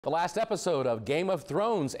The last episode of Game of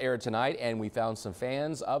Thrones aired tonight, and we found some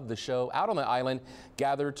fans of the show out on the island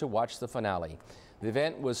gathered to watch the finale. The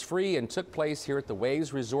event was free and took place here at the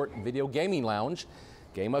Waves Resort Video Gaming Lounge.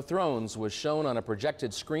 Game of Thrones was shown on a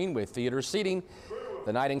projected screen with theater seating.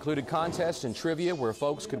 The night included contests and trivia where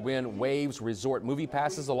folks could win Waves Resort movie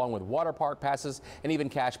passes along with water park passes and even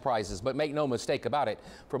cash prizes. But make no mistake about it,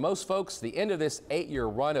 for most folks, the end of this 8-year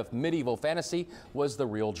run of medieval fantasy was the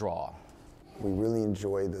real draw. We really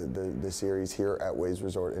enjoy the series here at Waves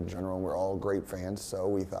Resort in general. We're all great fans, so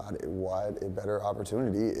we thought what a better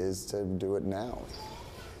opportunity is to do it now.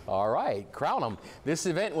 All right, crown 'em. This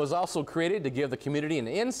event was also created to give the community an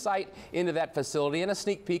insight into that facility and a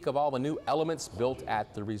sneak peek of all the new elements built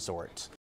at the resort.